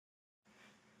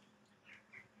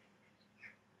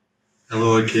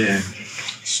Hello again.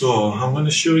 So I'm going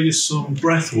to show you some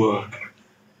breath work,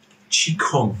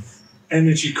 Qigong,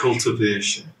 energy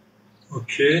cultivation.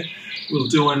 Okay, we'll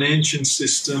do an ancient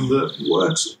system that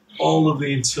works all of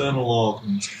the internal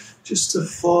organs just to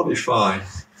fortify,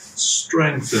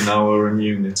 strengthen our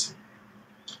immunity.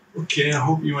 Okay, I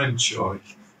hope you enjoy.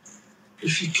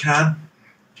 If you can,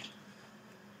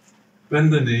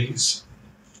 bend the knees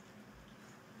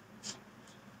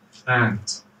and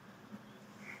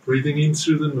breathing in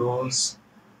through the nose,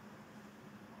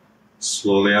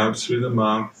 slowly out through the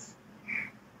mouth.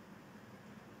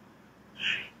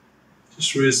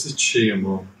 Just raise the chi a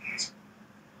moment.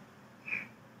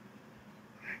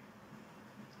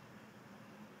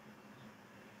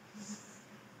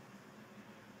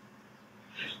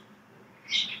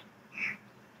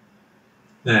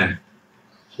 Then,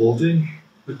 holding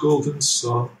the golden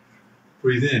sun,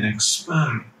 breathe in,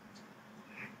 expand,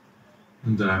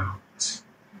 and out.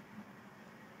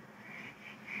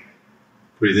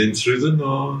 Breathe in through the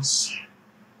nose,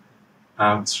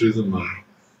 out through the mouth.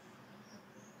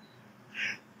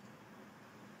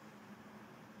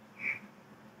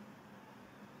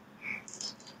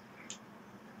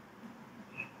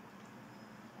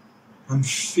 And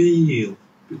feel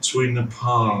between the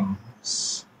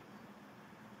palms.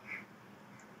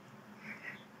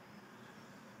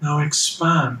 Now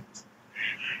expand.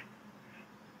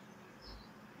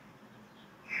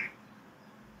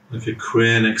 Like a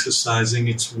crane exercising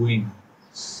its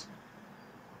wings.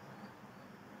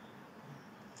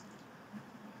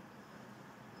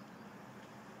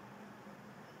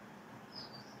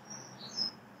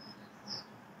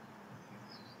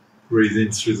 Breathe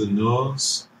in through the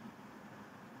nose,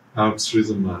 out through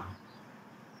the mouth.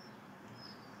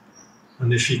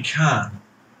 And if you can,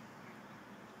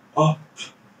 up.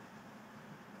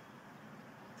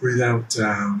 Breathe out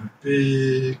down, a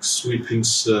big sweeping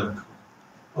circle.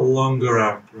 A longer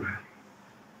out breath.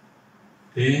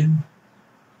 In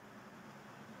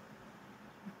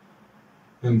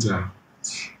and out.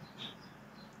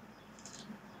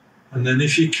 And then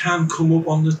if you can, come up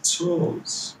on the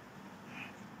toes.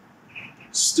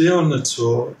 Stay on the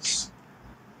toes.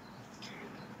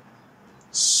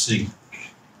 Sink.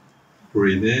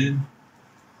 Breathe in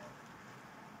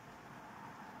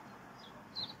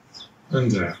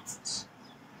and out.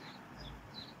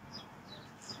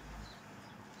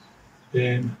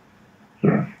 In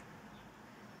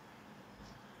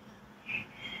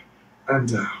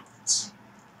and out.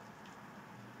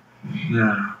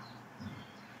 Now,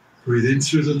 breathe in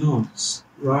through the nose.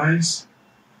 Rise.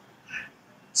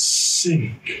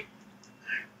 Sink.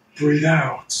 Breathe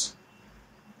out.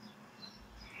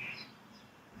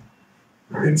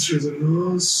 In through the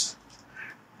nose.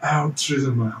 Out through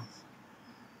the mouth.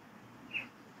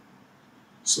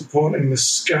 Supporting the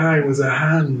sky with the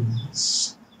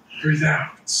hands. Breathe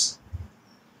out.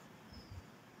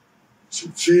 So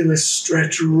feel this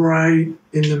stretch right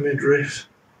in the midriff,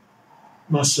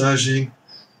 massaging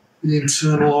the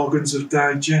internal organs of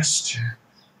digestion.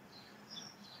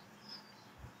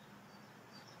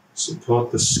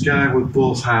 Support the sky with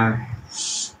both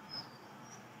hands.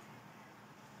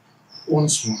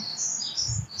 Once more.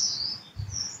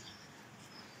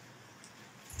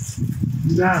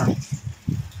 Down.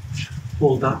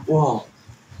 Hold that wall.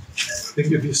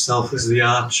 Think of yourself as the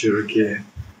archer again.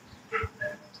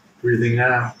 Breathing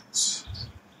out.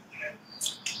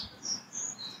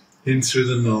 In through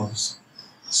the nose.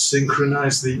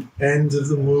 Synchronize the end of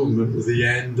the movement with the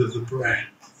end of the breath.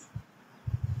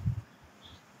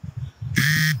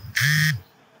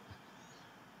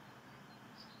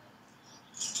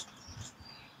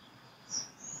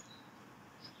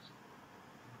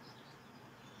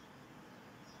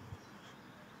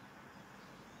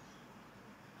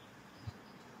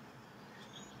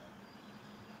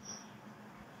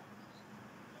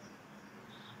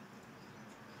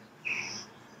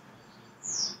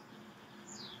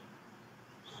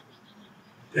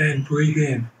 Then breathe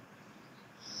in.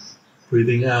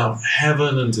 Breathing out,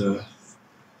 heaven and earth.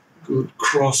 Good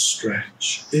cross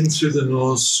stretch. In through the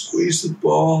nose, squeeze the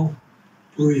ball.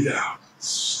 Breathe out.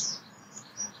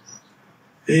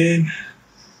 In.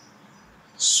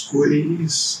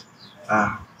 Squeeze.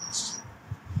 Out.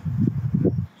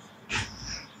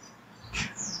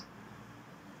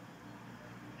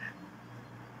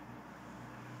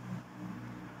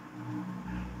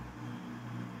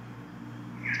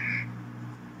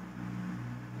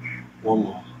 One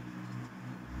more.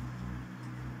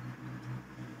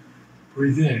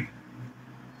 Breathe in.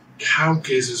 Cow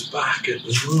gazes back at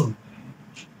the moon.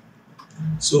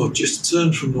 So just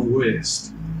turn from the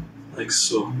waist, like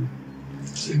so.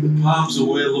 Take the palms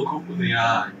away, look up with the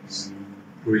eyes.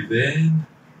 Breathe in,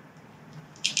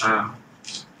 out.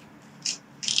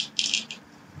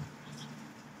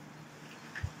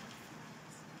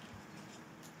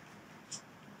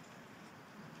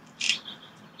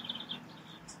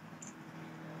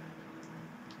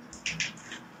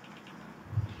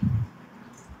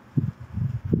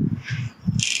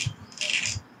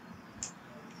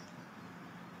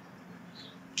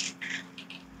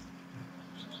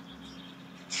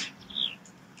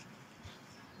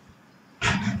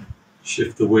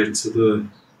 Shift the weight to the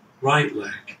right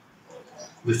leg.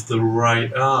 Lift the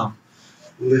right arm.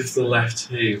 Lift the left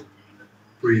heel.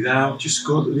 Breathe out. Just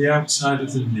go to the outside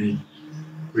of the knee.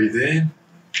 Breathe in.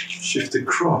 Shift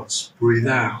across. Breathe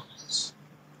out.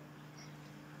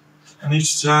 And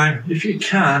each time, if you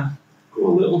can, go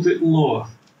a little bit lower.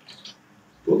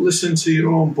 But listen to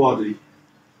your own body.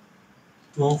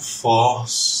 Don't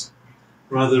force.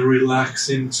 Rather relax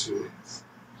into it.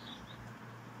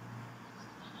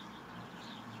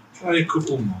 Try a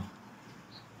couple more.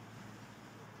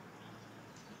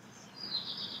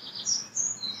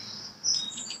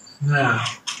 Now,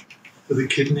 for the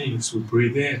kidneys, we'll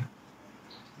breathe in,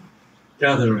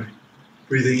 gathering,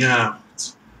 breathing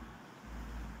out.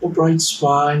 Upright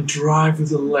spine, drive with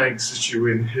the legs as you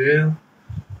inhale,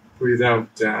 breathe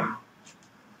out, down.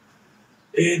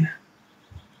 In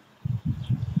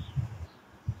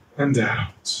and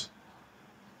out.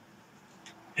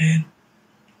 In.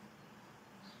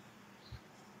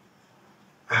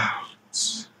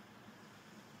 Out.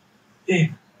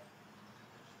 In.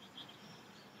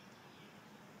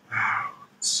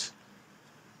 Out.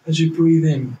 As you breathe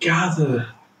in, gather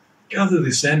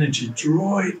this energy,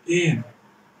 draw it in.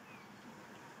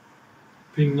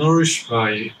 Being nourished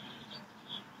by it.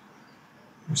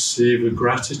 Receive with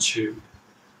gratitude.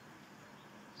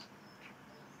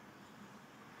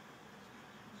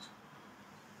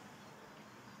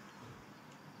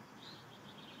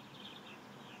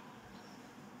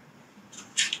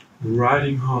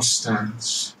 Riding horse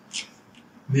stance,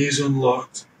 knees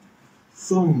unlocked,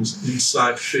 thumbs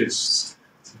inside fists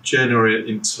to generate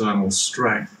internal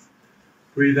strength.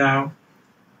 Breathe out,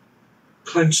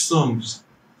 clench thumbs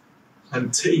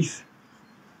and teeth.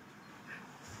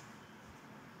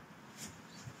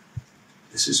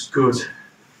 This is good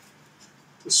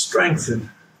to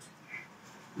strengthen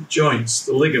the joints,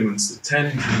 the ligaments, the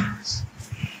tendons,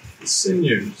 the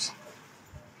sinews.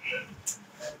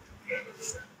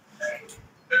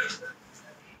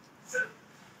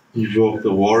 Evoke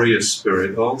the warrior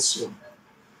spirit also.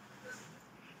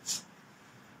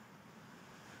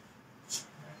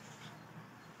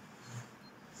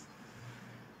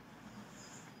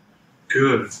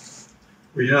 Good.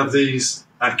 We have these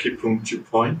acupuncture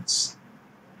points.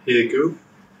 Here you go.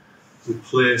 We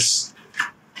place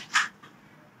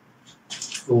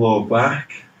the lower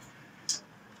back.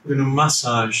 We're going to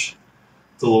massage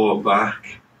the lower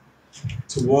back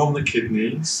to warm the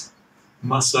kidneys.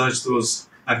 Massage those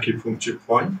acupuncture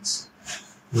points.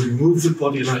 We move the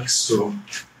body like so.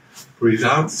 Breathe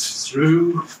out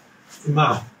through the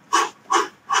mouth.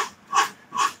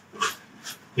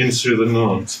 In through the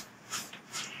nose.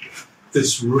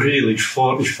 This really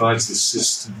fortifies the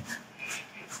system.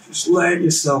 Just let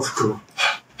yourself go.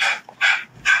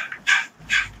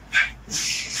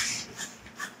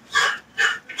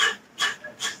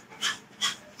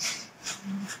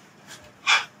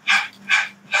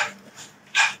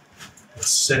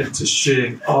 Set to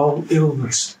shake all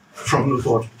illness from the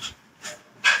body.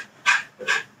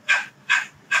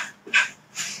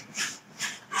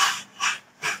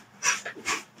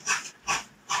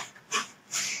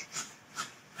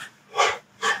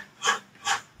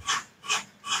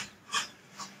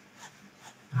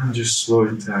 And just slow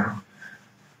it down.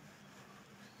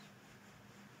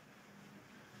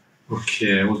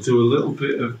 Okay, we'll do a little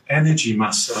bit of energy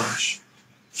massage.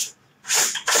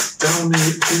 Down the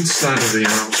inside of the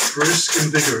arms, brisk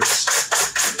and vigorous.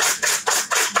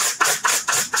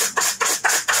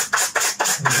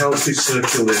 And healthy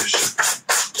circulation.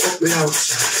 Up the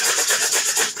outside.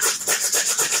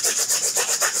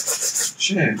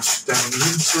 Change down the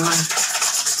inside.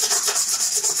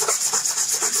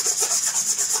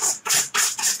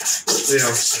 Up the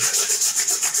outside.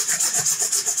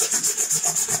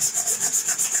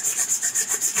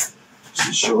 To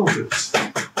the shoulders.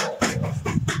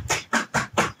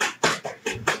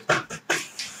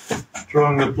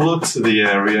 Drawing the blood to the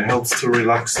area helps to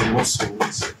relax the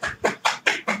muscles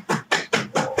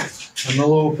and the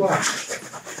lower back.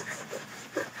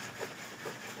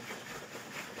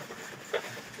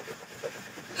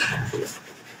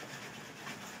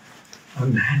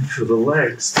 And then for the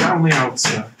legs, down the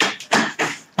outside,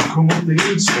 come up the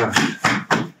inside.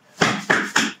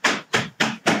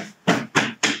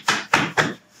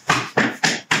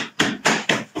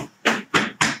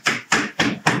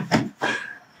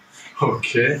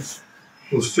 Okay,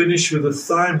 we'll finish with a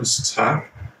thymus tap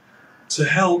to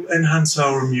help enhance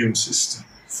our immune system.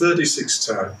 36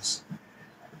 times.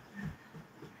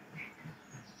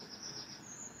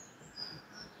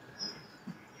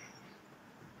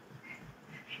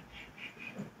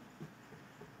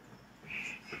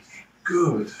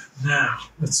 Good. Now,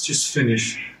 let's just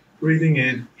finish. Breathing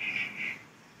in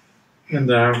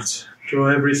and out. Draw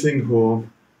everything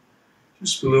home.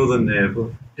 Just below the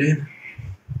navel. In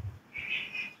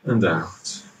and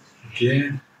out.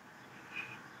 Again.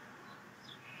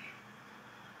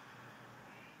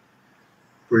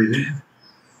 Breathe in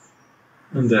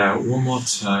and out. One more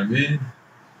time. In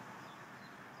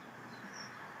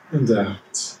and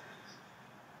out.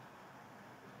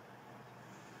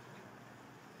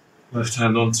 Left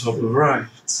hand on top of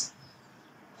right.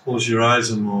 Close your eyes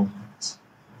a moment.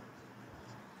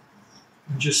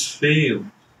 And just feel.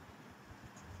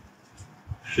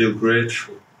 Feel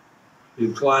grateful.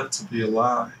 Feel glad to be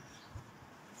alive.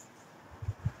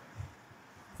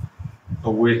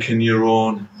 Awaken your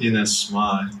own inner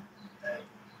smile.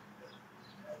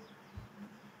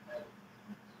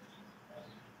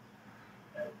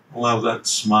 Allow that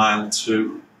smile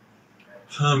to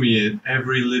permeate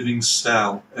every living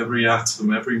cell, every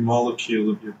atom, every molecule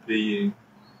of your being.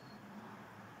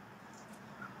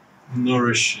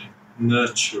 Nourishing,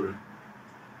 nurturing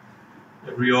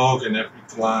every organ, every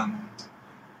gland.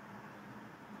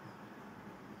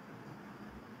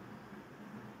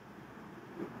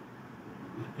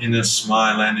 Inner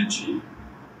smile energy,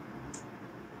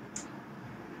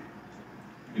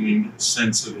 bringing a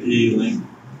sense of healing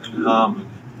and harmony,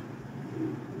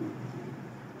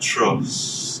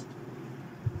 trust.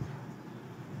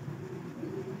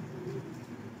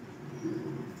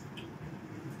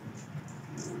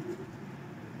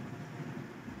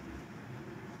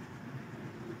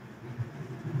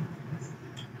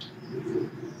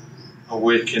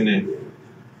 Awakening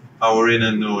our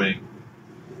inner knowing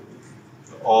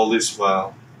that all is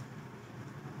well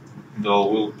and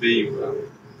all will be well.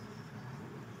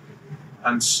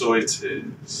 And so it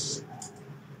is.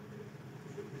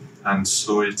 And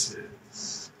so it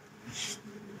is.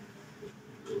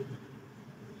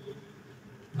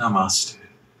 Namaste.